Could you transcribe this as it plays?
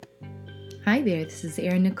Hi there, this is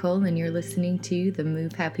Erin Nicole, and you're listening to the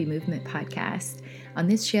Move Happy Movement podcast. On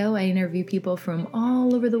this show, I interview people from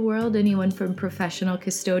all over the world, anyone from professional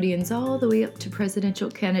custodians all the way up to presidential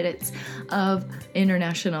candidates of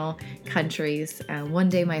international countries. One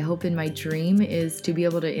day, my hope and my dream is to be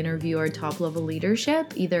able to interview our top-level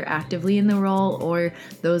leadership, either actively in the role or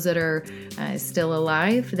those that are still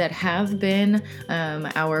alive that have been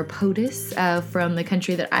our POTUS from the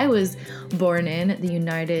country that I was born in, the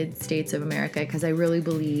United States of America, because I really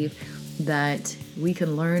believe that we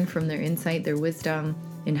can learn from their insight, their wisdom,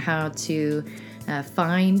 and how to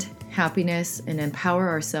find happiness and empower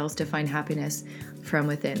ourselves to find happiness from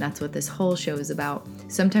within. That's what this whole show is about.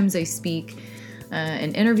 Sometimes I speak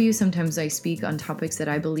an interview, sometimes I speak on topics that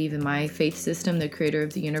I believe in my faith system, the creator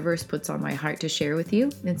of the universe puts on my heart to share with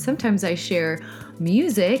you. And sometimes I share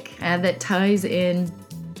music that ties in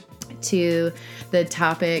to the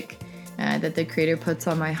topic that the creator puts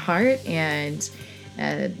on my heart, and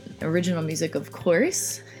original music, of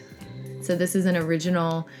course. So this is an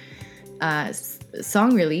original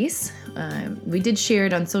song release. We did share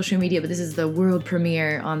it on social media, but this is the world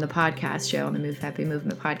premiere on the podcast show, on the Move Happy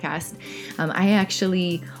Movement podcast. I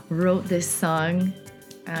actually wrote this song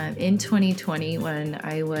in 2020 when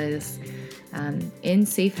I was in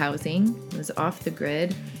safe housing. I was off the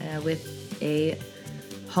grid with a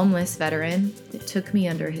homeless veteran that took me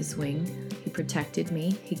under his wing. He protected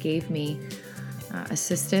me. He gave me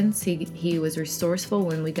assistance. He was resourceful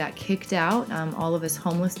when we got kicked out. All of us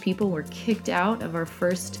homeless people were kicked out of our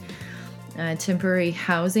first temporary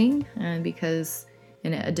housing because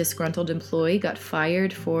a disgruntled employee got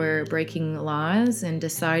fired for breaking laws and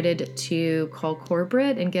decided to call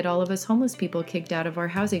corporate and get all of us homeless people kicked out of our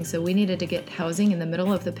housing. So we needed to get housing in the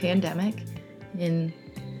middle of the pandemic in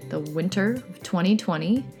the winter of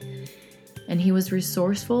 2020. And he was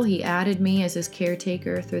resourceful. He added me as his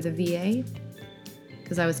caretaker through the VA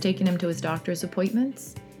because I was taking him to his doctor's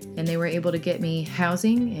appointments, and they were able to get me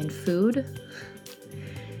housing and food.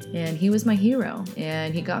 And he was my hero.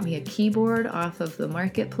 And he got me a keyboard off of the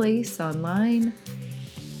marketplace online.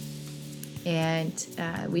 And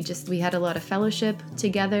we had a lot of fellowship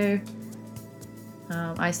together.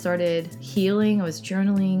 I started healing. I was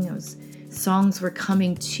journaling. Songs were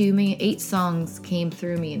coming to me. 8 songs came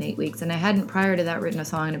through me in 8 weeks. And I hadn't prior to that written a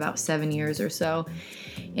song in about 7 years or so.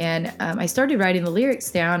 And I started writing the lyrics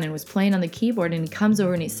down and was playing on the keyboard. And he comes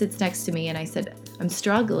over and he sits next to me. And I said, I'm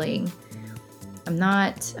struggling. I'm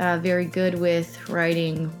not very good with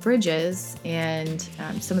writing bridges. And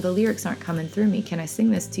some of the lyrics aren't coming through me. Can I sing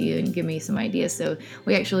this to you and give me some ideas? So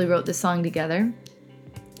we actually wrote the song together.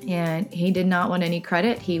 And he did not want any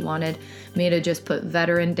credit. He wanted me to just put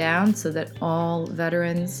veteran down so that all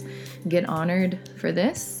veterans get honored for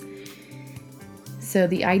this. So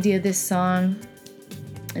the idea of this song,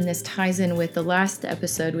 and this ties in with the last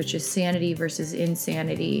episode, which is sanity versus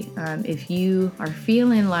insanity. If you are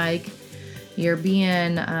feeling like you're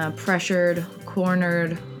being pressured,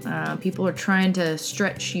 cornered, people are trying to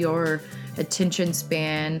stretch your attention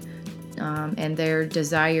span and their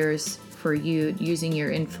desires for you, using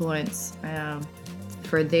your influence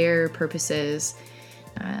for their purposes,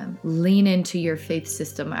 lean into your faith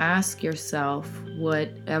system. Ask yourself,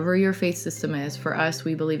 whatever your faith system is. For us,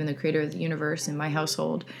 we believe in the creator of the universe. In my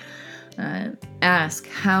household, ask,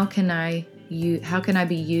 how can I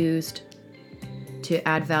be used to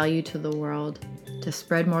add value to the world, to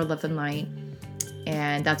spread more love and light?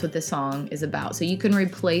 And that's what this song is about. So you can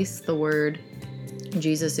replace the word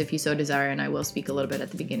Jesus if you so desire, and I will speak a little bit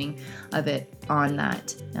at the beginning of it on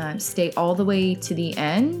that. Stay all the way to the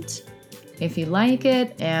end if you like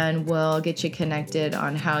it, and we'll get you connected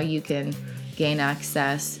on how you can gain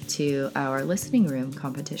access to our listening room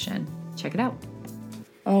competition. Check it out.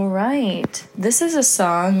 All right. This is a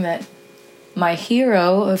song that my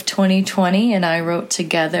hero of 2020 and I wrote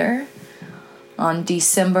together on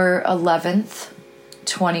December 11th,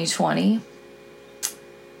 2020.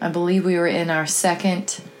 I believe we were in our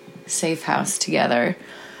second safe house together.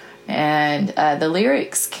 And the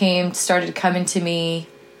lyrics started coming to me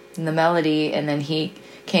in the melody, and then he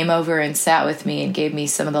came over and sat with me and gave me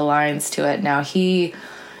some of the lines to it. Now, he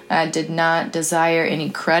did not desire any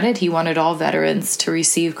credit. He wanted all veterans to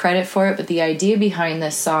receive credit for it. But the idea behind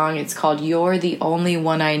this song, it's called You're the Only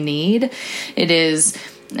One I Need. It is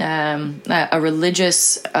a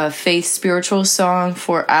religious, faith, spiritual song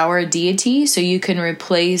for our deity. So you can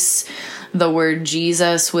replace the word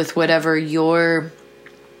Jesus with whatever your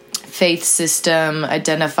faith system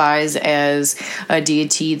identifies as a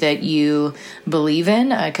deity that you believe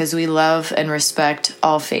in, because we love and respect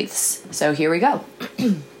all faiths. So here we go.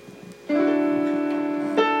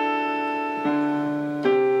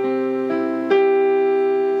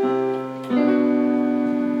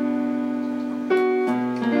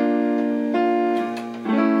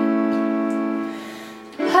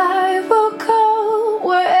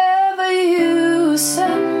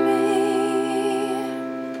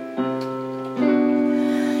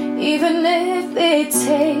 even if it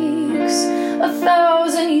takes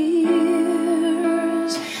 1,000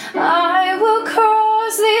 years, I will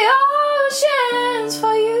cross the oceans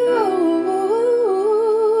for you.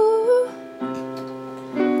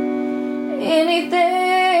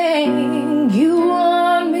 Anything you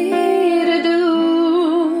want me to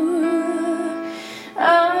do,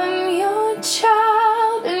 I'm your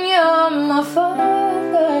child and you're my father.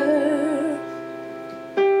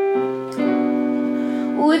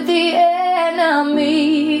 With the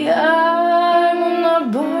enemy, I will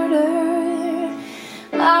not barter.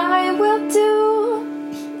 I will do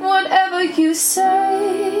whatever you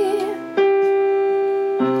say.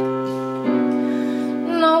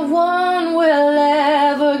 No one will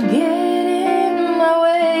ever get in my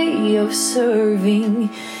way of serving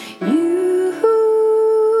you.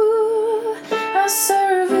 I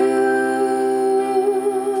serve you.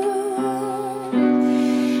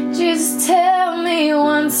 Just tell me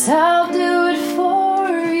once, I'll do it for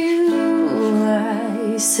you.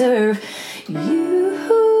 I serve you,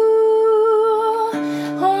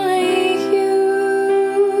 only you.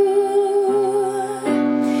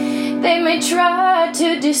 They may try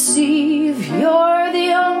to deceive, you're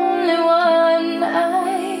the only one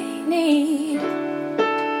I need.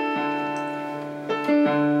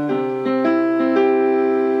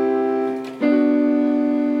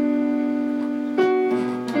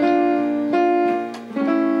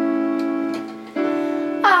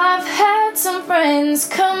 I've had some friends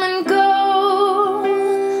come and go.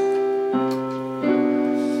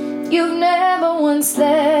 You've never once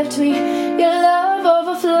left me, your love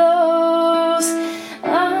overflows.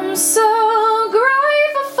 I'm so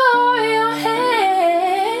grateful for your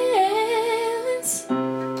hands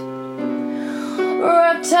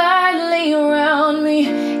wrapped tightly around me,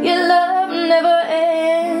 your love never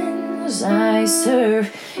ends. I serve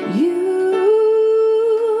you,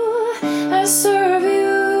 I serve you.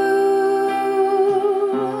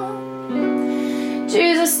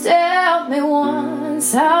 Jesus, tell me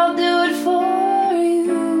once, I'll do it for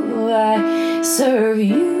you. I serve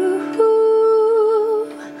you,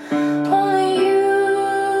 only you.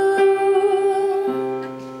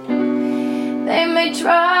 They may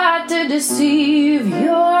try to deceive,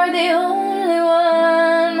 you're the only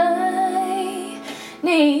one I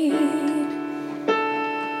need.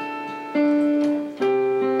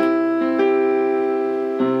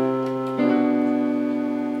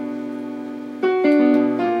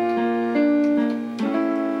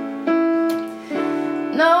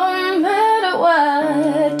 No matter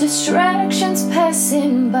what distractions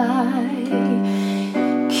passing by,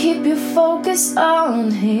 keep your focus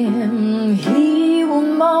on Him. He will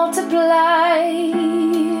multiply.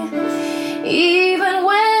 Even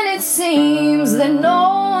when it seems that no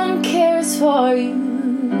one cares for you,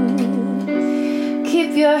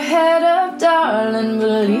 keep your head up, darling.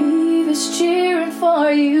 Believe it's cheering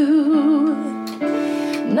for you.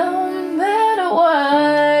 No matter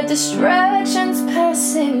what distractions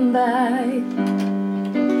passing by,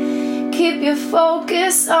 keep your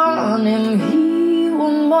focus on Him. He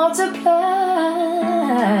will multiply.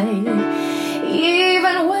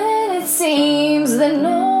 Even when it seems that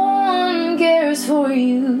no one cares for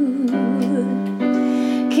you,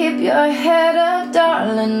 keep your head up,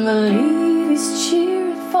 darling. Believe He's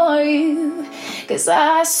cheering for you. 'Cause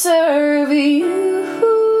I serve you,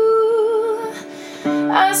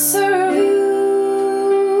 I serve you.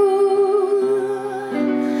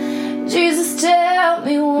 Jesus, tell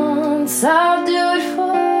me once, I'll do it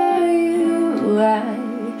for you. I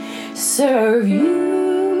serve you,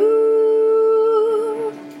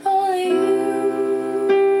 only you.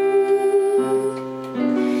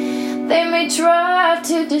 They may try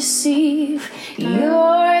to deceive,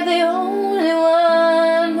 you're the only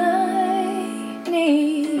one I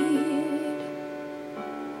need.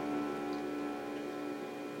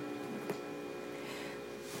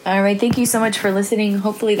 All right, thank you so much for listening.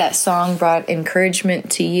 Hopefully that song brought encouragement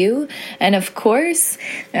to you. And of course,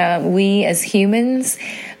 we as humans,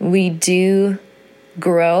 we do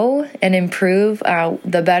grow and improve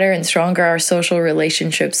the better and stronger our social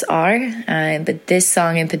relationships are. But this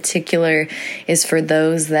song in particular is for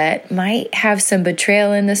those that might have some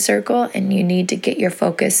betrayal in the circle, and you need to get your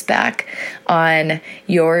focus back on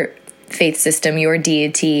your faith system, your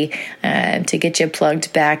deity, to get you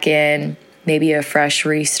plugged back in. Maybe a fresh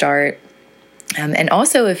restart. And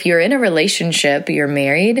also, if you're in a relationship, you're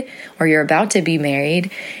married or you're about to be married,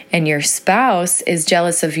 and your spouse is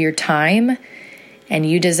jealous of your time and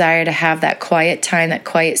you desire to have that quiet time, that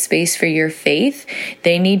quiet space for your faith,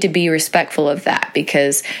 they need to be respectful of that,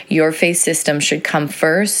 because your faith system should come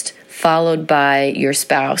first, followed by your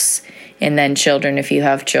spouse. and then children if you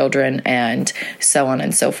have children, and so on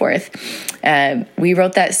and so forth. We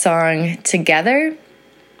wrote that song together,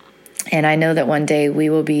 and I know that one day we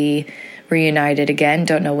will be reunited again.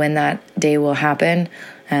 Don't know when that day will happen,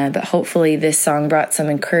 but hopefully this song brought some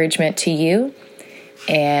encouragement to you,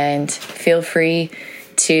 and feel free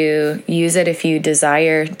to use it if you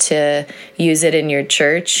desire to use it in your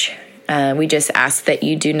church. We just ask that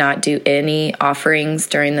you do not do any offerings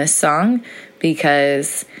during this song,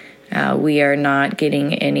 because we are not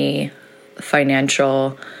getting any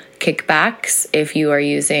financial kickbacks if you are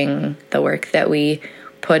using the work that we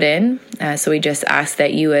put in. So we just ask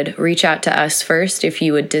that you would reach out to us first if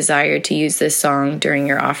you would desire to use this song during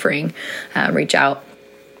your offering. Reach out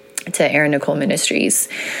to Erin Nicole Ministries,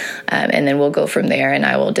 and then we'll go from there, and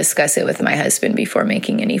I will discuss it with my husband before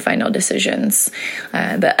making any final decisions.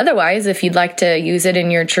 But otherwise, if you'd like to use it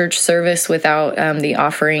in your church service without the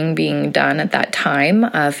offering being done at that time,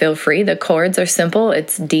 feel free. The chords are simple.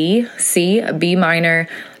 It's D, C, B minor,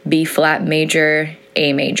 B flat major,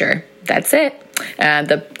 A major. That's it.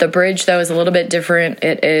 The bridge, though, is a little bit different.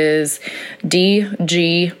 It is D,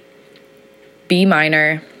 G, B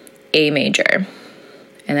minor, A major.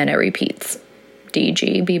 And then it repeats. D,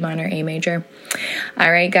 G, B minor, A major.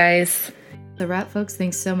 All right, guys. The wrap, folks.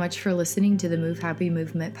 Thanks so much for listening to the Move Happy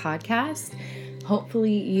Movement podcast.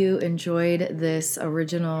 Hopefully you enjoyed this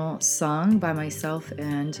original song by myself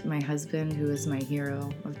and my husband, who is my hero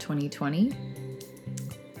of 2020.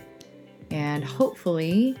 And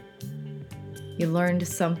hopefully you learned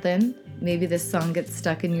something. Maybe this song gets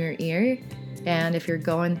stuck in your ear. And if you're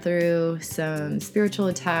going through some spiritual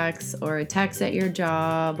attacks or attacks at your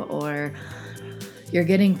job, or you're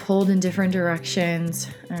getting pulled in different directions,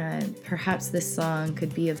 perhaps this song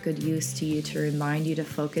could be of good use to you to remind you to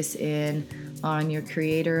focus in on your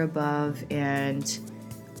Creator above and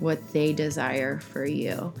what they desire for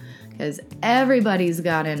you. Because everybody's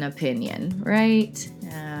got an opinion, right?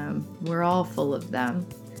 We're all full of them.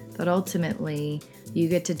 But ultimately, you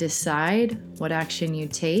get to decide what action you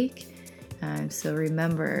take. So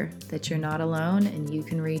remember that you're not alone, and you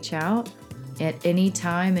can reach out at any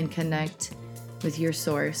time and connect with your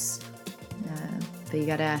source. But you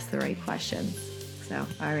got to ask the right questions. So,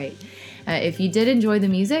 all right. If you did enjoy the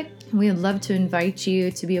music, we would love to invite you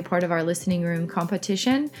to be a part of our listening room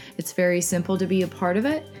competition. It's very simple to be a part of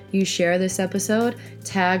it. You share this episode,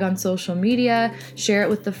 tag on social media, share it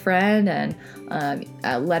with a friend, and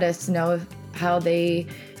let us know how they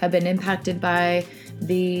have been impacted by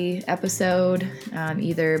the episode,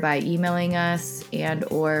 either by emailing us and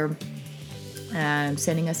or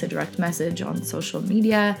sending us a direct message on social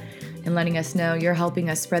media and letting us know you're helping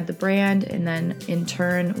us spread the brand. And then in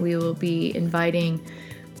turn, we will be inviting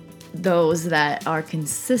those that are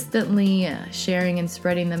consistently sharing and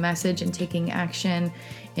spreading the message and taking action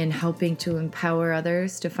in helping to empower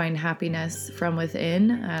others to find happiness from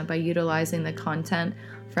within by utilizing the content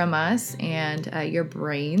from us and your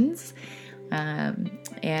brains.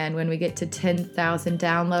 And when we get to 10,000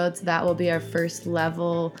 downloads, that will be our first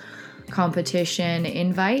level competition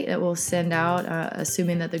invite that we'll send out,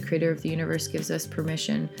 assuming that the Creator of the universe gives us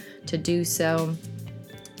permission to do so.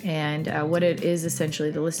 And what it is,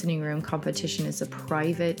 essentially, the listening room competition is a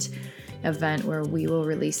private event where we will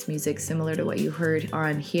release music similar to what you heard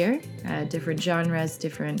on here, different genres,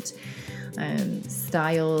 different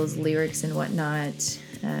styles, lyrics, and whatnot.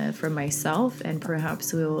 From myself, and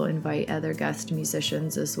perhaps we will invite other guest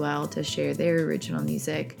musicians as well to share their original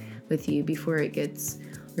music with you before it gets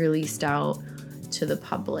released out to the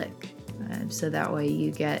public. So that way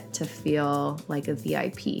you get to feel like a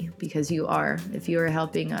VIP, because you are. If you are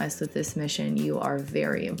helping us with this mission, you are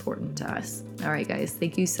very important to us. All right, guys,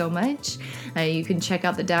 thank you so much. You can check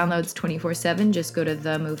out the downloads 24/7. Just go to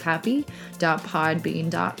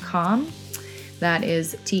themovehappy.podbean.com. That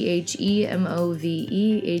is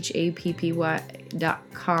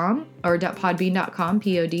themovehappy.com or .podbean.com,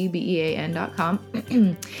 podbean.com.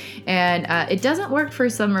 And it doesn't work for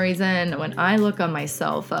some reason when I look on my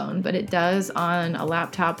cell phone, but it does on a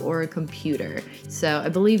laptop or a computer. So I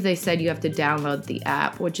believe they said you have to download the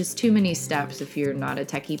app, which is too many steps if you're not a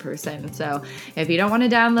techie person. So if you don't want to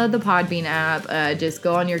download the Podbean app, just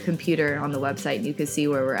go on your computer on the website and you can see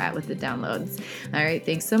where we're at with the downloads. All right,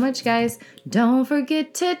 thanks so much, guys. Don't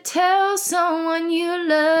forget to tell someone you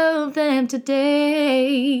love them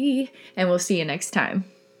today. And we'll see you next time.